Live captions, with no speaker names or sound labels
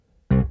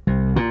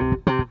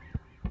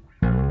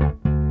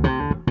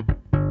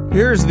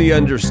Here's the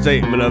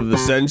understatement of the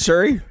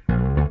century.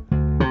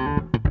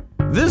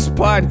 This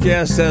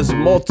podcast has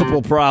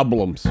multiple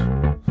problems.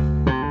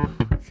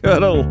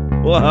 Got a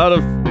lot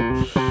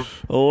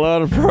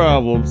of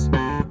problems.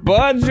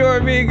 Bonjour,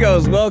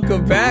 amigos.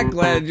 Welcome back.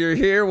 Glad you're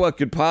here. What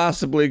could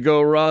possibly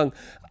go wrong?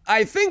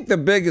 I think the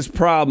biggest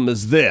problem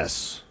is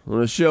this.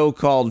 On a show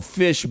called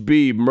Fish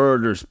B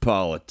Murders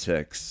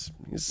Politics.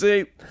 You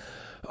see,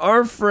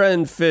 our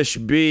friend Fish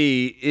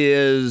B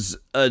is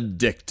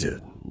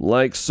addicted.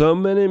 Like so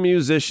many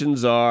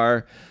musicians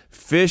are,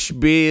 Fish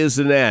B is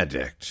an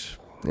addict.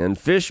 And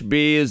Fish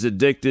B is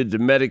addicted to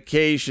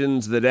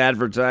medications that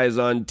advertise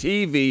on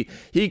TV.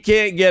 He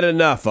can't get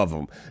enough of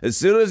them. As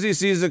soon as he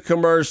sees a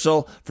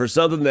commercial for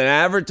something that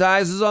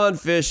advertises on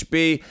Fish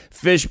B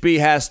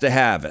has to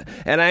have it.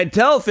 And I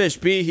tell Fish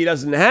B he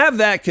doesn't have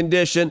that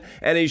condition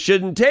and he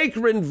shouldn't take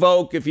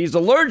Rinvoq if he's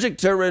allergic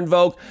to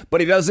Rinvoq,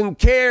 but he doesn't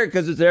care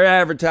because they're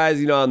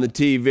advertising on the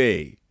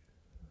TV.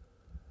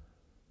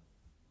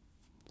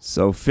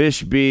 So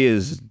Fish B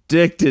is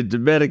addicted to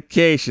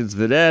medications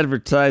that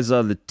advertise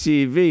on the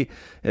TV,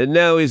 and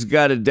now he's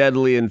got a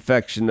deadly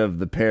infection of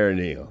the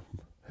perineum.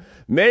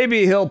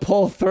 Maybe he'll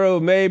pull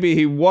through, maybe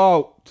he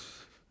won't.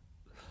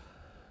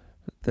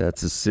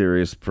 That's a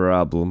serious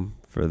problem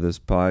for this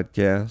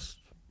podcast.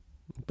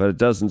 But it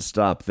doesn't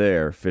stop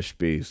there, Fish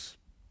B's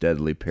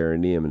deadly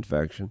perineum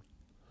infection.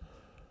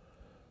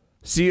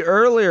 See,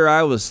 earlier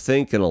I was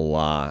thinking a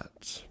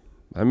lot.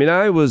 I mean,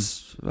 I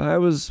was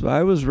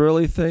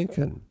really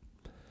thinking.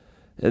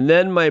 And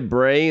then my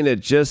brain,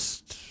 it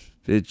just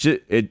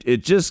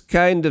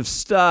kind of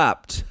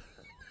stopped.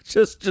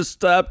 just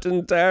stopped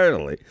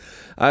entirely.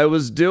 I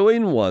was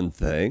doing one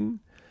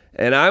thing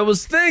and I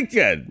was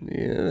thinking.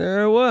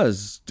 There I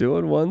was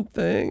doing one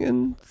thing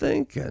and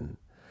thinking.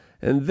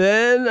 And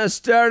then I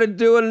started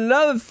doing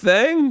another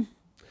thing,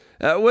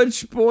 at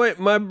which point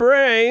my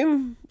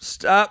brain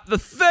stopped the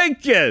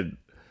thinking.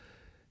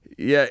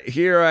 Yet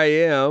here I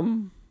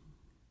am,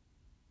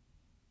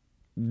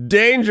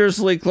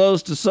 dangerously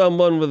close to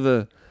someone with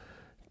a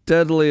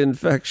deadly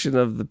infection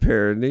of the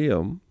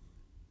perineum.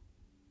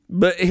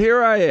 But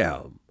here I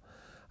am.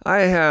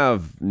 I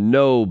have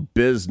no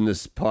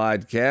business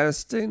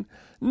podcasting.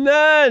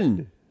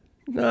 None.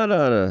 Not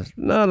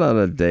on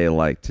a day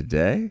like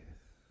today.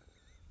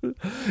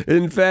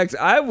 In fact,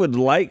 I would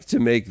like to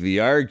make the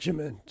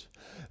argument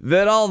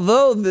that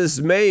although this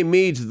may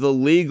meet the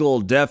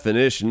legal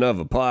definition of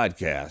a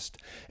podcast,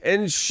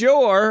 and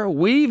sure,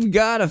 we've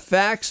got a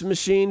fax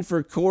machine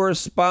for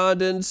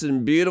correspondence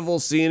in beautiful,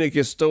 scenic,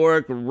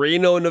 historic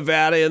Reno,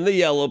 Nevada in the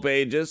Yellow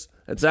Pages.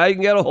 That's how you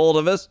can get a hold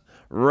of us.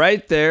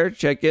 Right there.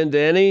 Check into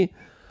any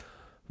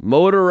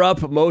Motor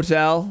Up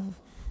motel.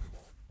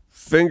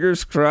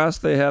 Fingers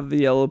crossed they have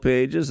the Yellow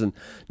Pages. And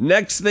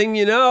next thing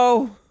you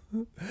know,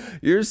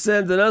 you're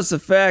sending us a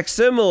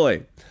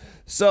facsimile.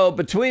 So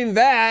between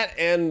that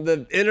and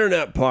the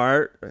internet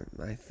part,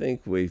 I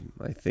think we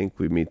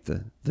meet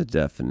the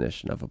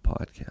definition of a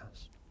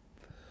podcast.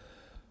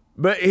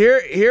 But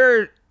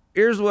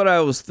here's what I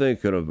was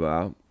thinking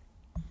about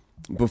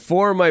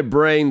before my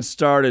brain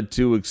started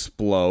to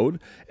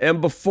explode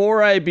and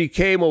before I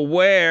became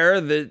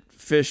aware that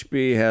Fish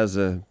B has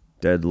a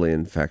deadly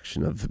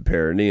infection of the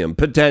perineum.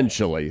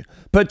 Potentially.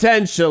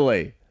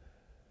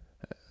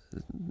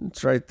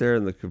 It's right there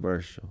in the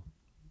commercial.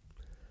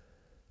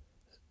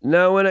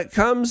 Now, when it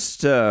comes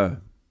to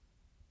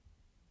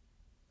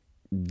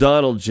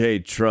Donald J.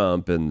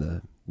 Trump and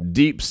the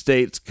deep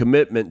state's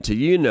commitment to,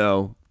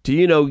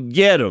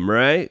 get him,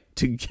 right?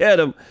 To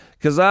get him,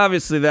 because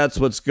obviously that's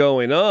what's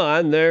going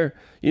on. They're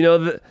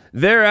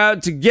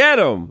out to get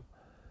him.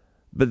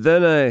 But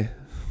then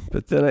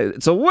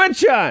it's a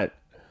witch hunt.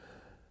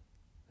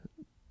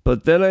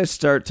 But then I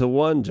start to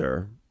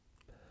wonder,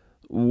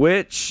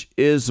 which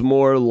is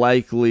more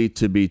likely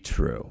to be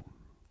true?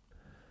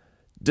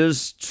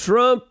 Does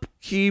Trump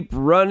keep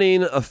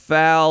running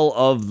afoul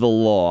of the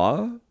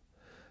law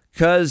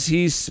because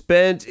he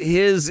spent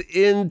his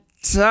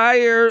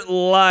entire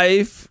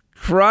life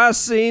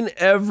crossing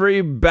every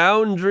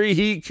boundary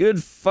he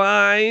could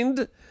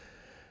find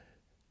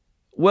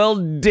while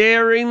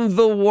daring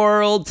the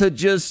world to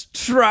just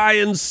try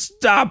and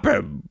stop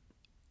him?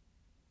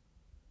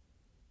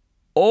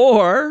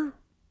 Or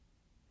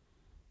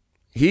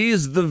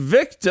he's the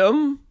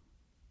victim.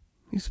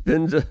 He's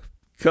been to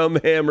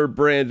Hammer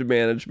brand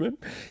management.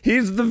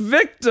 He's the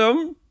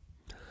victim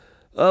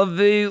of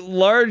the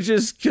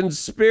largest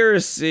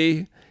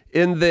conspiracy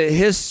in the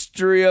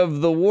history of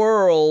the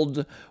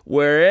world,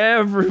 where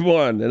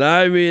everyone, and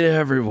I mean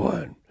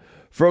everyone,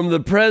 from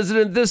the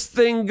president, this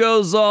thing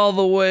goes all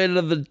the way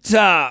to the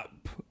top.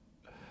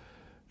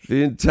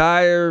 The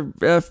entire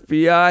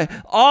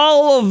FBI,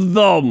 all of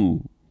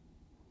them,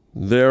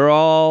 they're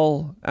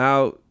all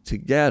out to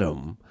get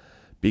him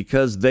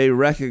because they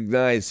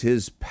recognize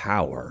his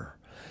power.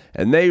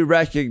 And they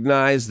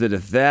recognize that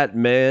if that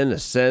man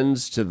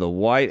ascends to the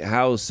White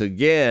House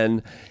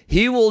again,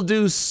 he will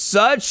do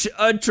such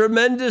a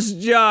tremendous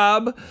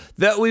job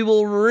that we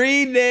will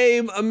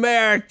rename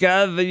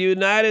America the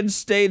United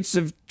States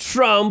of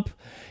Trump,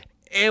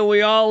 and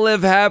we all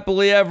live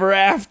happily ever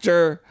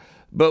after,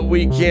 but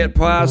we can't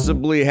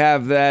possibly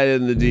have that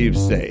in the deep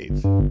state.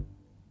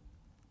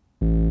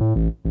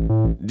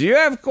 Do you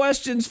have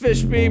questions,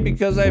 Fishby?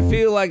 Because I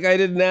feel like I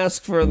didn't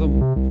ask for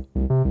them.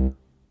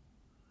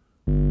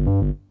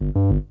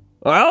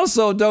 I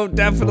also don't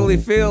definitely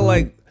feel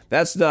like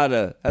that's not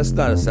a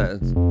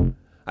sentence.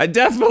 I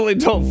definitely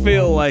don't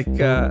feel like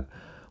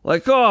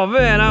oh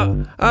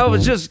man, I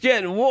was just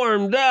getting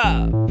warmed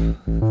up,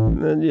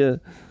 and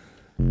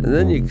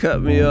then you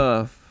cut me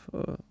off.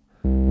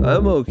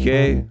 I'm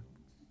okay.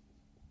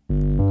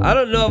 I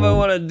don't know if I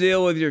want to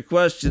deal with your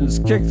questions.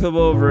 Kick them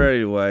over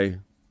anyway.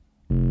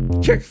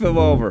 Kick them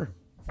over.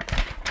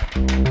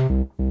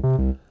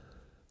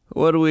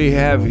 What do we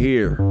have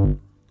here?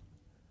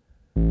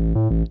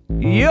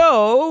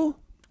 Yo,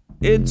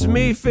 it's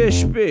me,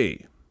 Fish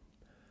B.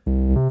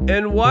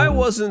 And why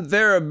wasn't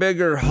there a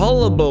bigger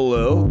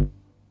hullabaloo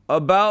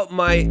about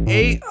my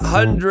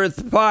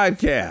 800th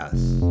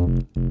podcast?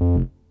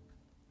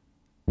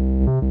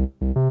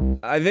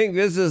 I think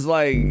this is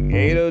like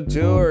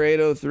 802 or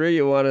 803.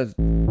 You want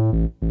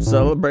to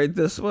celebrate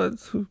this one?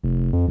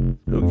 Who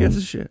gives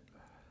a shit?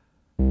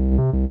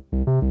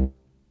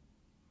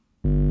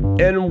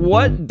 And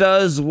what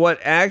does what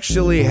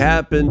actually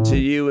happened to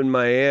you in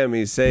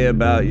Miami say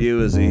about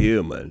you as a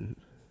human?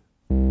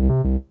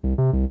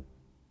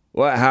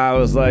 What? How I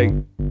was like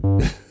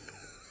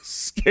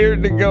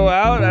scared to go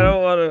out? I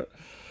don't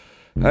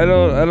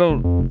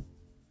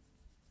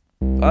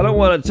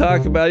want to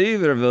talk about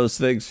either of those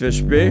things, Fish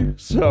B.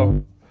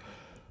 So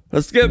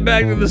let's get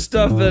back to the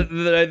stuff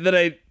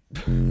that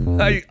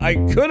I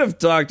could have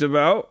talked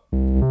about.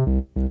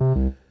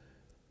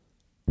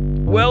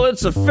 Well,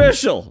 it's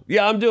official.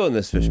 Yeah, I'm doing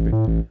this, Fish B.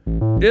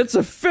 It's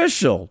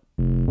official.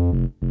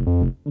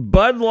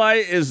 Bud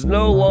Light is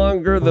no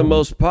longer the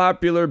most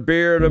popular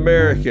beer in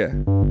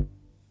America.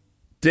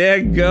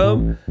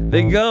 Dadgum,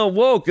 they gone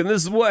woke, and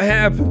this is what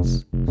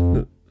happens.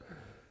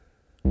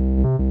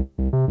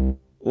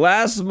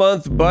 Last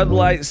month, Bud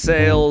Light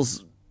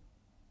sales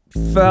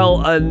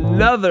fell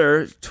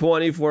another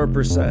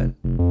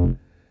 24%.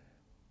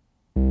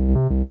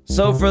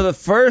 So for the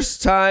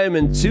first time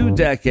in 2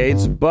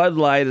 decades, Bud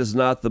Light is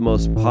not the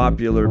most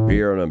popular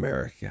beer in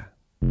America.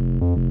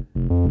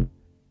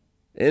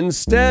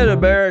 Instead,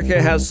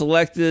 America has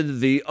selected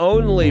the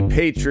only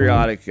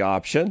patriotic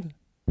option,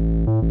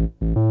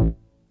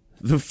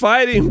 the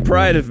fighting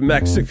pride of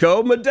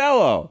Mexico,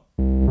 Modelo.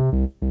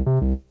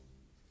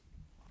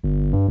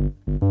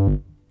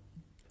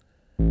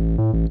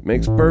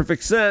 Makes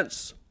perfect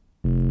sense.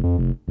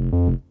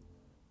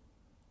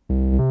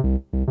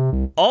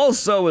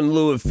 Also, in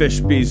lieu of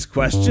Fishby's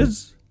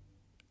questions,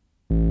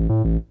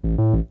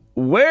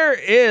 where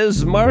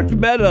is Mark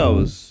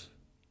Meadows?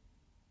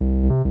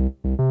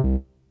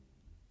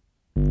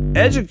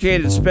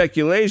 Educated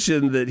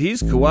speculation that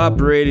he's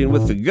cooperating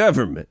with the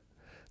government.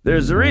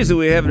 There's a reason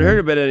we haven't heard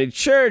about any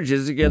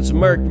charges against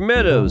Mark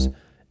Meadows.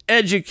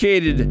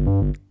 Educated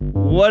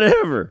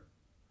whatever.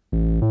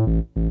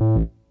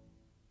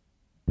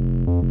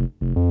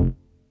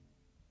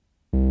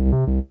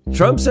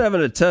 Trump's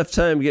having a tough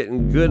time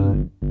getting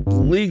good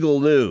legal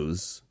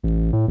news.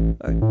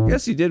 I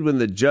guess he did win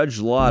the judge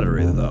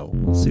lottery, though.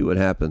 We'll see what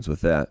happens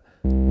with that.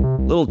 A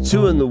little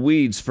too in the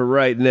weeds for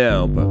right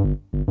now, but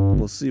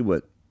we'll see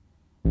what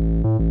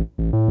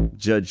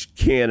Judge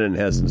Cannon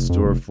has in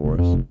store for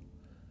us.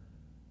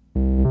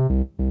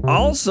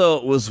 Also,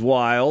 it was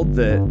wild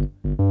that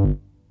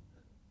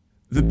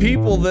the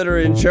people that are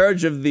in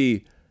charge of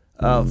the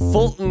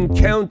Fulton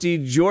County,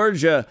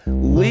 Georgia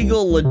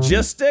legal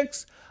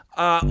logistics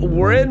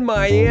were in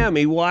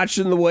Miami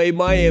watching the way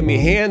Miami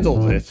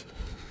handled it.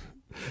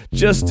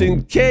 Just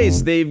in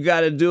case they've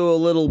got to do a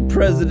little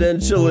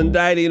presidential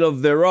indicting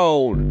of their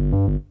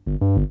own.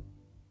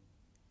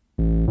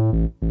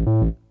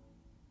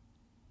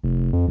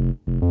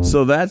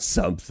 So that's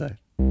something.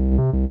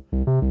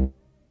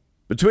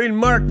 Between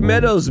Mark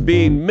Meadows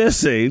being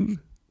missing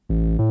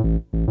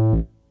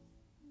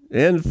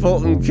and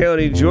Fulton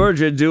County,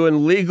 Georgia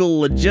doing legal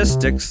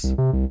logistics,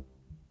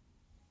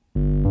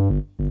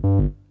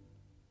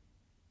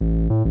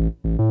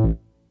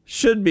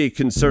 should be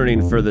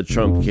concerning for the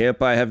Trump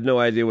camp. I have no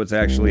idea what's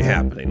actually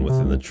happening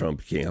within the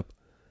Trump camp.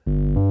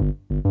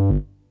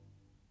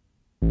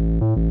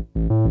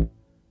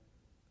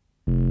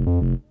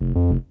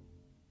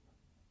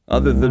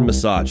 Other than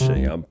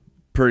misogyny, I'm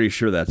pretty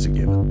sure that's a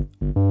given.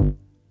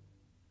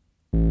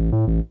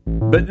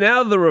 But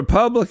now the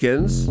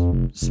Republicans,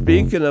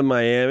 speaking of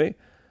Miami,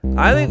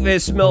 I think they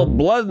smell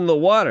blood in the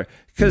water,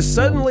 because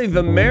suddenly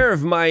the mayor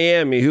of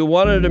Miami, who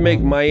wanted to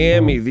make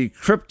Miami the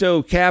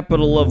crypto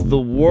capital of the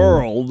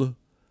world,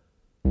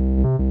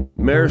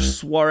 Mayor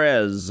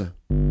Suarez,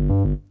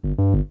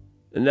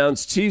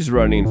 announced he's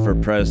running for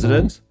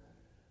president.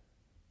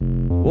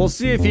 We'll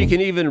see if he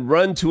can even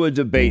run to a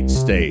debate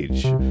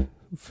stage.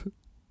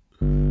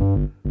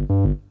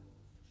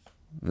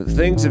 But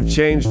things have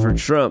changed for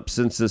Trump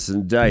since this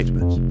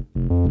indictment.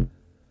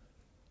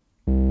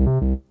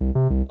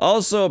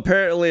 Also,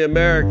 apparently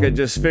America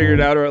just figured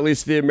out, or at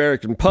least the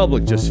American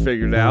public just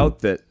figured out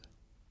that,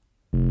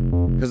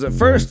 because at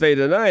first they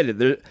denied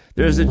it,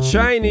 there's a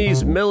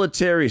Chinese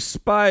military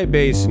spy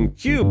base in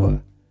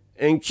Cuba,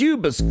 and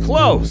Cuba's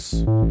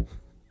close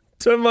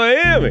to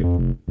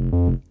Miami.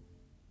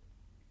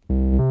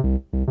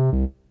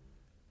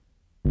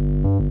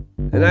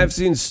 And I've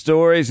seen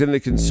stories in the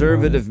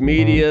conservative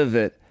media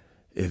that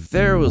if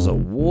there was a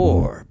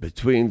war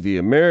between the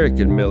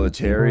American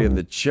military and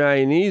the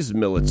Chinese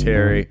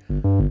military,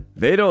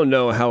 they don't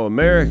know how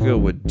America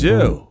would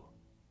do.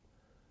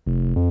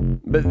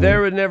 But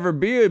there would never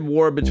be a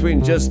war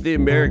between just the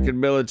American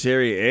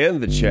military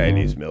and the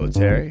Chinese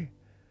military.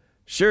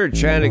 Sure,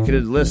 China could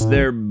enlist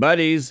their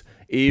buddies,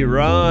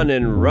 Iran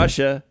and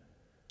Russia.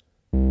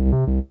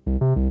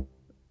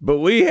 But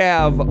we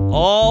have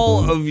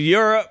all of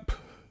Europe,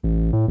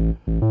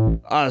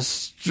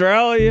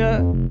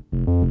 Australia,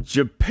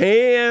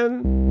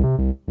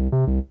 Japan,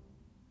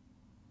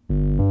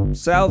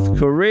 South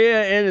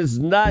Korea, and it's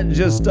not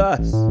just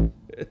us.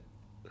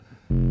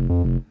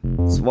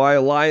 That's why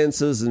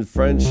alliances and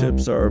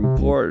friendships are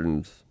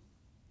important.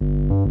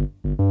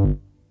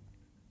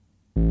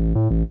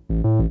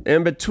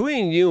 And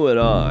between you and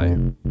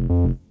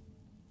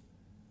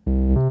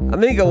I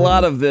think a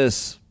lot of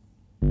this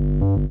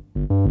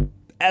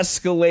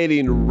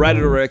escalating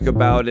rhetoric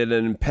about an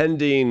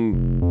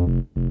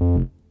impending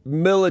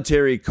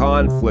military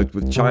conflict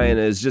with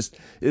China is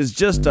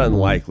just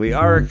unlikely.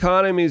 Our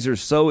economies are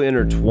so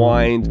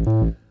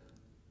intertwined.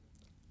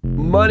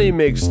 Money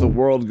makes the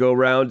world go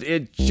round.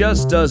 It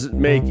just doesn't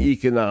make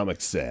economic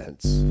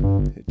sense.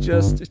 It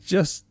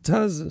just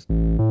doesn't.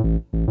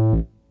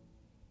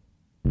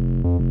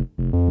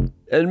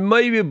 And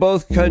maybe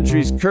both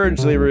countries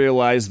currently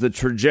realize the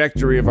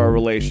trajectory of our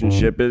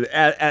relationship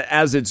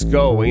as it's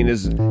going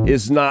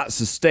is not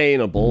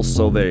sustainable,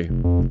 so they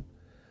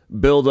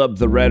build up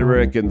the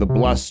rhetoric and the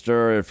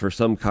bluster for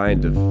some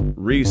kind of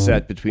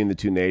reset between the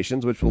two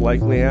nations, which will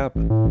likely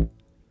happen.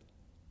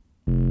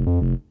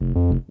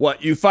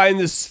 What, you find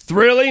this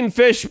thrilling,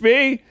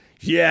 Fishby?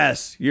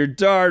 Yes, you're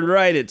darn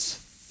right, it's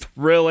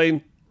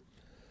thrilling.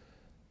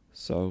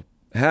 So,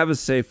 have a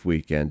safe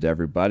weekend,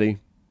 everybody.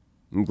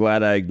 I'm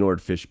glad I ignored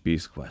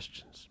Fishby's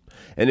questions.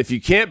 And if you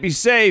can't be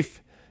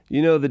safe,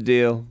 you know the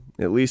deal.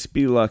 At least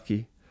be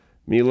lucky.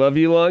 Me love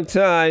you long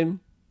time.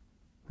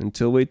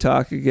 Until we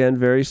talk again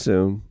very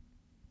soon,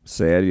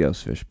 say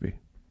adios, Fishby.